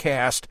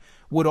narrowcast,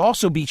 would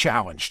also be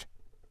challenged?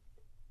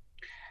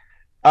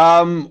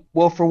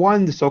 Well, for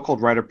one, the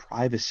so-called right of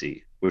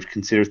privacy, which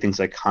considers things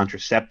like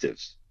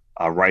contraceptives,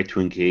 a right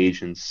to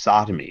engage in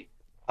sodomy,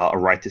 a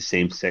right to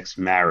same-sex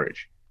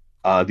marriage.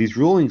 These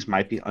rulings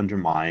might be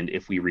undermined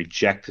if we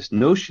reject this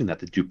notion that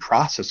the Due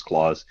Process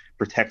Clause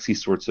protects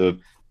these sorts of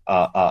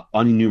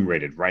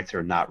unenumerated rights that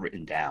are not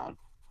written down.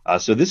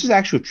 So this is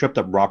actually what tripped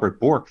up Robert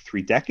Bork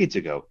 3 decades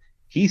ago.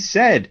 He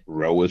said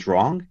Roe was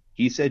wrong.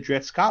 He said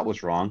Dred Scott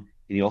was wrong.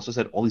 And he also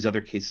said all these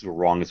other cases were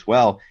wrong as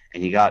well.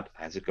 And he got,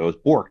 as it goes,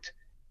 borked.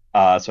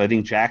 So I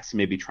think Jackson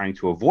may be trying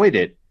to avoid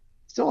it.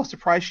 Still a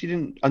surprise she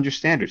didn't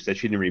understand, or said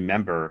she didn't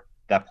remember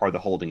that part of the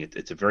holding.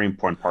 It's a very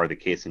important part of the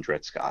case in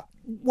Dred Scott.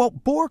 Well,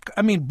 Bork,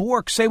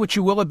 say what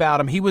you will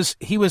about him. He was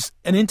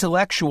an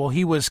intellectual.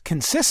 He was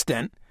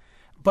consistent.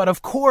 But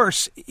of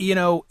course,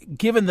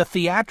 given the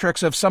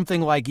theatrics of something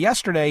like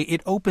yesterday,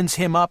 it opens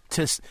him up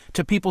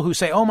to people who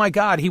say, oh, my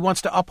God, he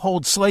wants to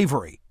uphold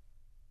slavery.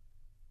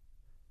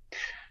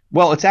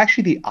 Well, it's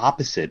actually the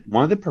opposite.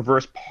 One of the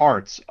perverse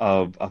parts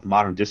of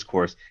modern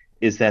discourse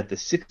is that the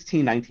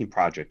 1619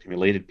 Project and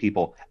related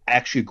people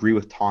actually agree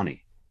with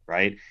Tawney,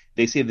 right?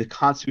 They say the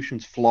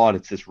Constitution's flawed.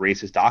 It's this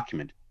racist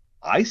document.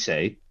 I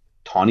say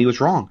Tawney was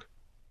wrong,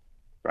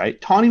 right?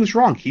 Tawney was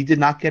wrong. He did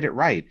not get it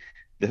right.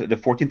 The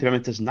 14th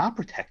Amendment does not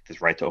protect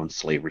his right to own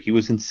slavery. He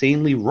was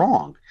insanely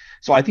wrong.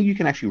 So I think you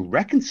can actually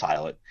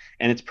reconcile it.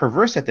 And it's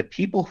perverse that the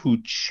people who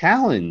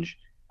challenge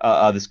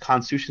this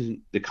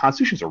Constitution, the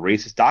Constitution is a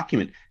racist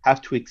document,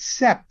 have to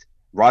accept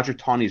Roger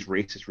Tawney's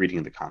racist reading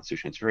of the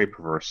Constitution. It's very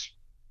perverse.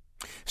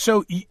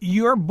 So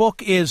your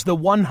book is the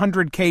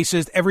 100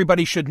 cases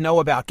everybody should know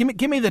about.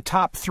 Give me the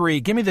top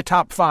 3. Give me the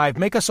top 5.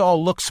 Make us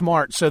all look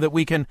smart so that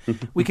we can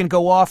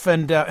go off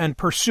and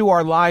pursue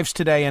our lives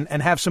today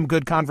and have some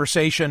good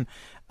conversation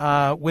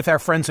with our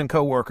friends and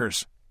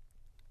coworkers.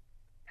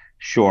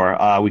 Sure.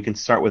 We can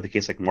start with a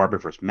case like Marbury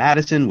versus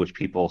Madison, which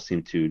people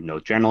seem to know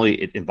generally.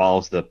 It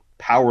involves the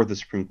power of the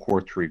Supreme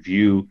Court to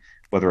review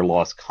whether a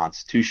law is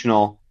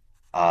constitutional.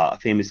 A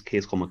famous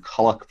case called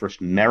McCulloch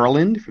versus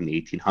Maryland from the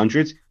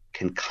 1800s.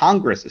 Can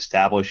Congress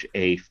establish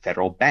a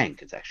federal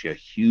bank? It's actually a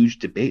huge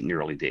debate in the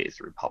early days of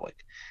the Republic.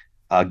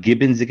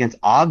 Gibbons against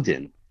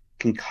Ogden.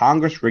 Can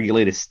Congress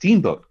regulate a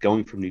steamboat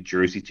going from New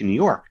Jersey to New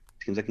York?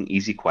 Seems like an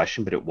easy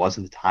question, but it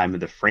wasn't the time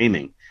of the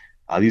framing.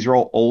 These are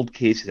all old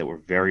cases that were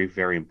very,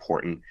 very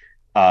important.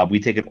 We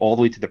take it all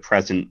the way to the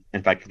present.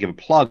 If I can give a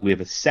plug, we have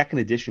a second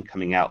edition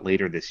coming out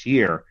later this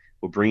year.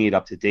 We'll bring it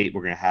up to date.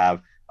 We're going to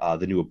have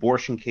the new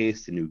abortion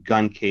case, the new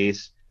gun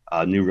case,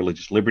 new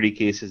religious liberty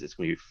cases. It's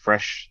going to be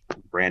fresh,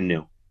 brand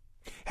new.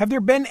 Have there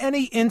been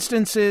any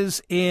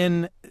instances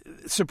in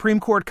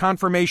Supreme Court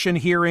confirmation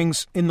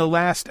hearings in the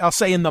last, I'll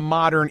say in the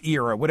modern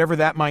era, whatever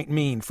that might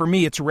mean? For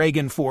me, it's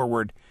Reagan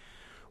forward,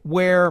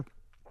 where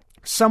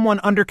someone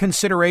under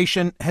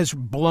consideration has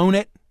blown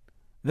it,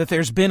 that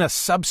there's been a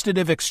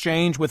substantive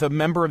exchange with a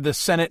member of the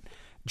Senate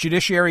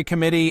Judiciary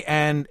Committee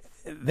and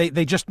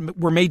they just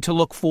were made to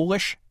look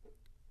foolish?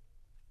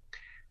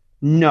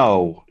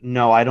 No,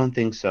 I don't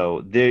think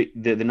so. The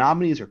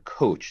nominees are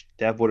coached.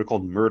 They have what are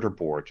called murder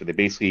boards, where they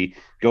basically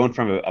go in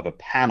front of a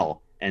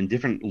panel and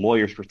different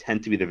lawyers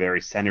pretend to be the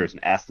very senators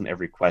and ask them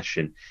every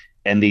question.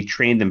 And they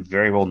train them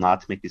very well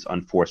not to make these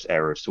unforced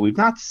errors. So we've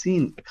not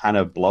seen a kind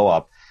of blow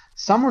up.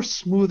 Some are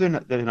smoother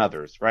than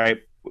others,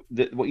 right?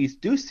 What you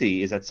do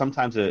see is that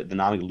sometimes the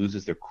nominee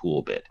loses their cool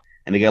a bit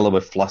and they get a little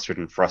bit flustered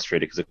and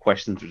frustrated because the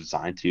questions are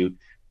designed to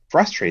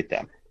frustrate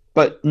them.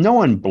 But no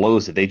one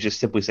blows it. They just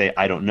simply say,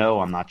 I don't know,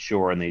 I'm not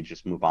sure, and they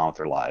just move on with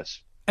their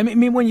lives. I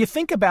mean, when you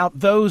think about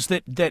those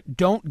that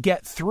don't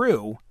get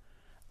through,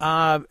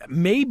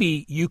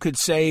 maybe you could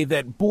say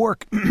that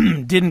Bork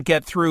didn't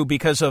get through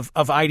because of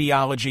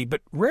ideology,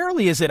 but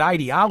rarely is it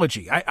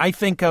ideology. I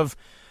think of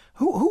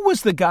who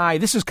was the guy,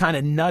 this is kind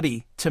of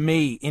nutty to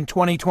me, in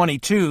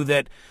 2022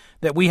 that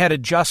we had a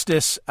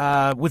justice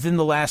within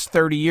the last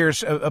 30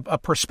 years, a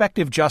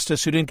prospective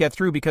justice who didn't get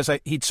through because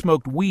he'd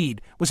smoked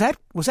weed. Was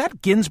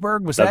that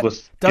Ginsburg?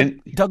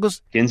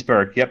 Douglas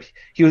Ginsburg? Yep.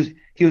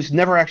 He was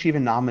never actually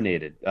even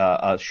nominated.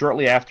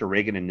 Shortly after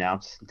Reagan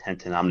announced his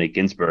intent to nominate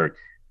Ginsburg,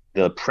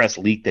 the press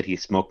leaked that he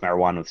smoked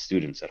marijuana with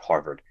students at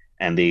Harvard,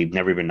 and they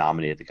never even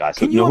nominated the guy.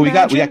 So we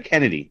got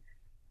Kennedy.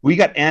 We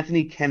got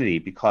Anthony Kennedy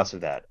because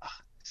of that.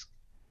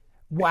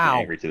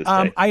 Wow.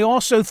 I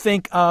also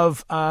think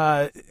of.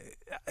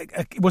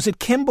 Was it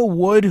Kimba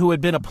Wood who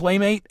had been a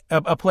playmate,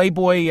 a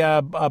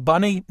Playboy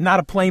bunny? Not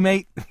a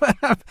playmate.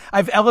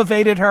 I've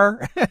elevated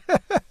her.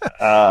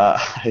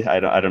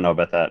 I don't know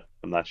about that.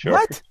 I'm not sure.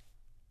 What?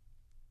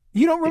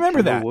 You don't remember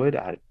Kimba that? Wood?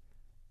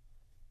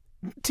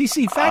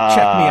 TC, fact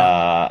check me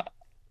on.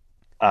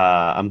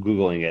 I'm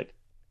Googling it.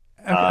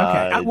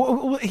 Okay.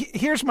 Well,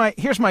 here's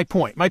my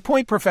point. My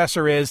point,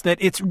 Professor, is that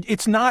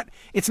it's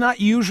not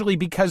usually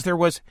because there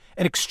was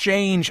an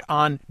exchange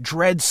on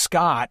Dred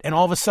Scott and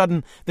all of a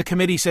sudden the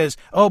committee says,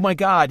 oh my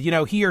God,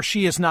 he or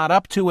she is not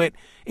up to it.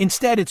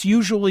 Instead, it's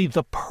usually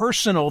the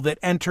personal that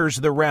enters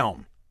the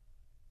realm.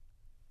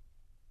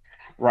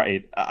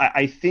 Right.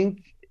 I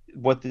think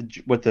what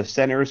the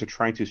senators are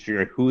trying to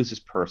figure out, who is this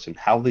person,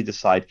 how they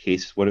decide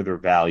cases, what are their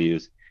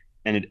values.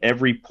 And at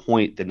every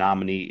point, the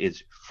nominee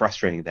is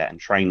frustrating that and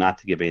trying not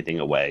to give anything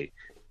away.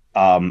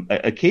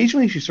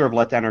 Occasionally, she sort of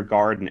let down her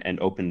guard and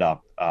opened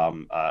up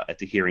at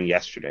the hearing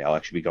yesterday. I'll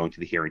actually be going to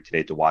the hearing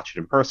today to watch it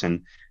in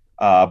person.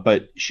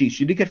 But she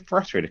did get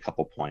frustrated a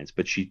couple points,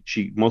 but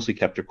she mostly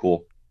kept her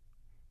cool.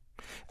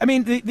 I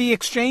mean, the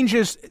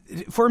exchanges,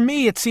 for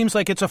me, it seems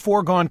like it's a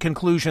foregone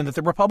conclusion that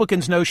the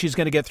Republicans know she's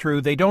going to get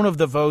through. They don't have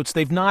the votes.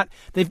 They've not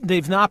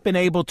been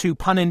able to,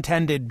 pun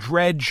intended,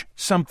 dredge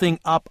something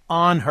up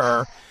on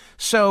her.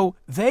 So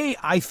they,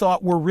 I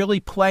thought, were really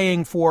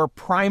playing for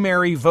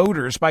primary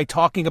voters by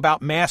talking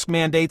about mask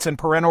mandates and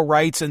parental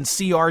rights and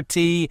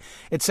CRT,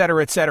 et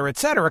cetera, et cetera, et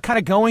cetera, kind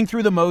of going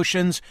through the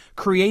motions,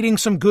 creating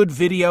some good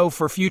video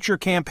for future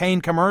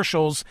campaign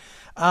commercials.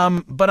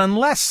 But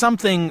unless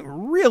something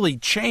really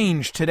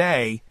changed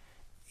today,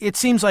 it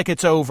seems like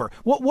it's over.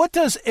 What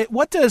does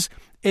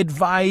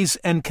advise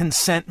and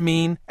consent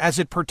mean as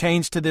it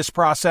pertains to this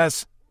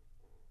process?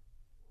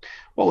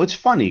 Well, it's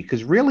funny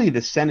because really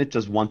the Senate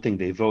does one thing.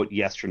 They vote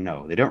yes or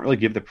no. They don't really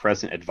give the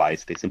president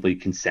advice. They simply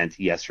consent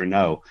yes or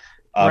no.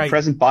 Right.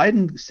 President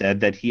Biden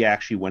said that he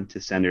actually went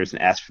to senators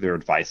and asked for their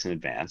advice in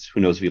advance. Who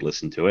knows if he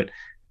listened to it?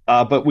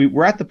 But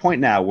we're at the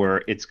point now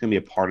where it's going to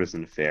be a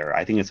partisan affair.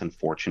 I think it's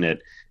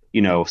unfortunate.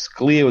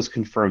 Scalia was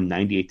confirmed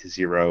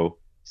 98-0.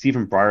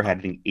 Stephen Breyer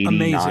had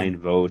 89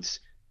 votes.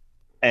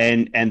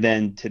 And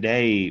then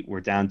today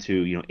we're down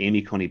to,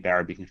 Amy Coney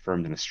Barrett being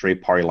confirmed in a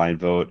straight party line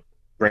vote.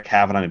 Brett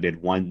Kavanaugh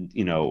did one,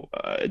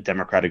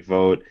 Democratic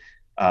vote.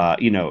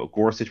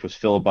 Gorsuch was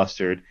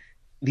filibustered.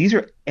 These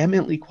are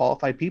eminently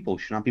qualified people who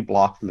should not be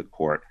blocked from the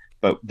court.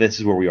 But this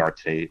is where we are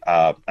today.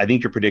 I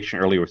think your prediction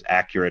earlier was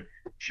accurate.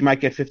 She might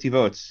get 50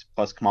 votes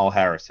plus Kamala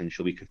Harris, and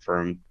she'll be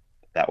confirmed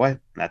that way.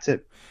 That's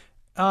it.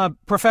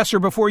 Professor,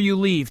 before you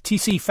leave,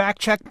 TC,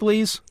 fact check,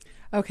 please.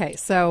 Okay,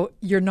 so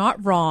you're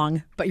not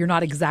wrong, but you're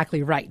not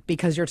exactly right,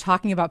 because you're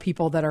talking about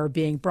people that are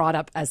being brought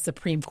up as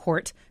Supreme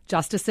Court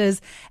justices,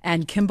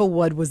 and Kimba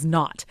Wood was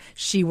not.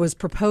 She was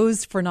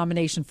proposed for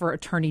nomination for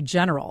Attorney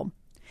General.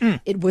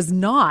 It was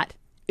not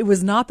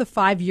the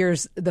 5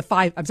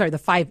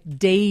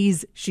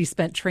 days she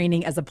spent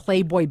training as a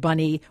Playboy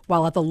bunny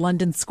while at the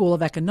London School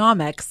of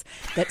Economics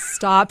that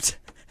stopped.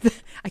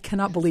 I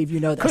cannot believe you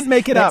know this. Couldn't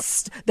make it up.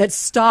 That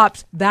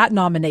stopped that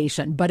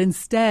nomination. But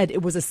instead,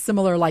 it was a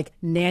similar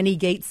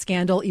Nanny-gate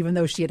scandal, even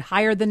though she had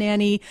hired the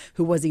nanny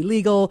who was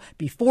illegal.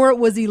 Before it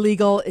was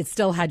illegal, it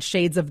still had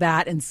shades of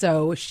that. And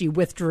so she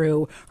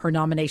withdrew her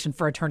nomination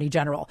for Attorney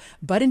General.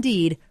 But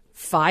indeed,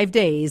 5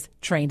 days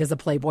trained as a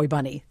Playboy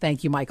bunny.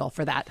 Thank you, Michael,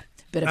 for that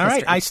bit of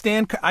history. All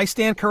right, I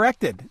stand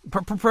corrected.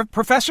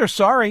 Professor,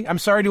 sorry. I'm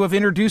sorry to have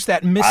introduced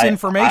that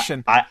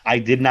misinformation. I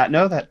did not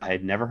know that. I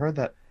had never heard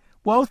that.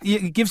 Well,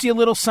 it gives you a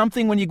little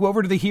something when you go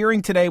over to the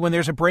hearing today. When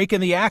there's a break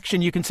in the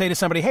action, you can say to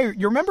somebody, hey,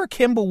 you remember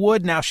Kimba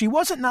Wood now? She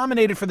wasn't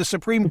nominated for the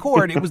Supreme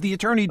Court. It was the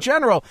Attorney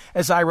General,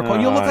 as I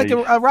recall. You'll look like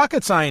a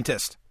rocket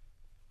scientist.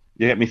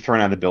 You get me thrown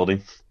out of the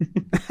building.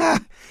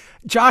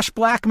 Josh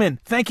Blackman,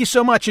 thank you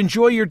so much.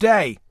 Enjoy your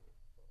day.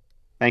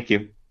 Thank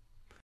you.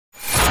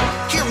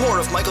 Hear more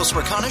of Michael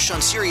Smerconish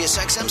on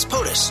SiriusXM's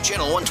POTUS,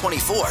 Channel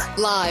 124.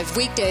 Live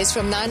weekdays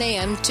from 9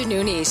 a.m. to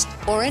noon East,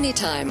 or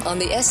anytime on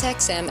the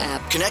SXM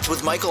app. Connect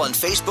with Michael on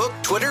Facebook,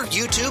 Twitter,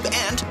 YouTube,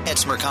 and at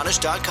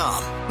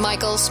Smerconish.com.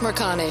 Michael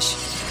Smerconish,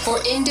 for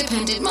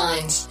independent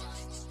minds.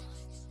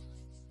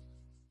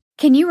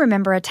 Can you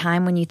remember a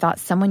time when you thought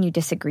someone you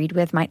disagreed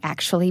with might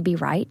actually be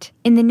right?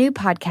 In the new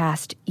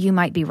podcast, You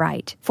Might Be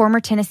Right, former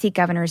Tennessee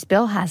Governors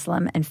Bill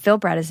Haslam and Phil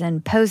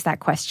Bredesen pose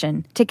that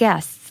question to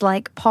guests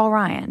like Paul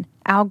Ryan,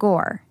 Al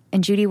Gore,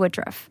 and Judy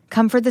Woodruff.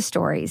 Come for the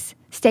stories,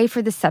 stay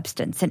for the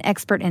substance and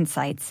expert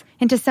insights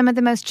into some of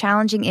the most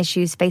challenging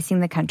issues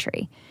facing the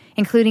country,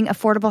 including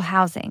affordable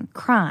housing,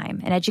 crime,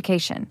 and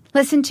education.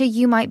 Listen to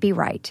You Might Be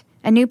Right,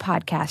 a new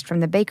podcast from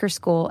the Baker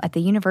School at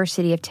the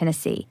University of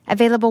Tennessee,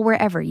 available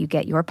wherever you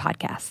get your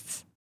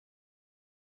podcasts.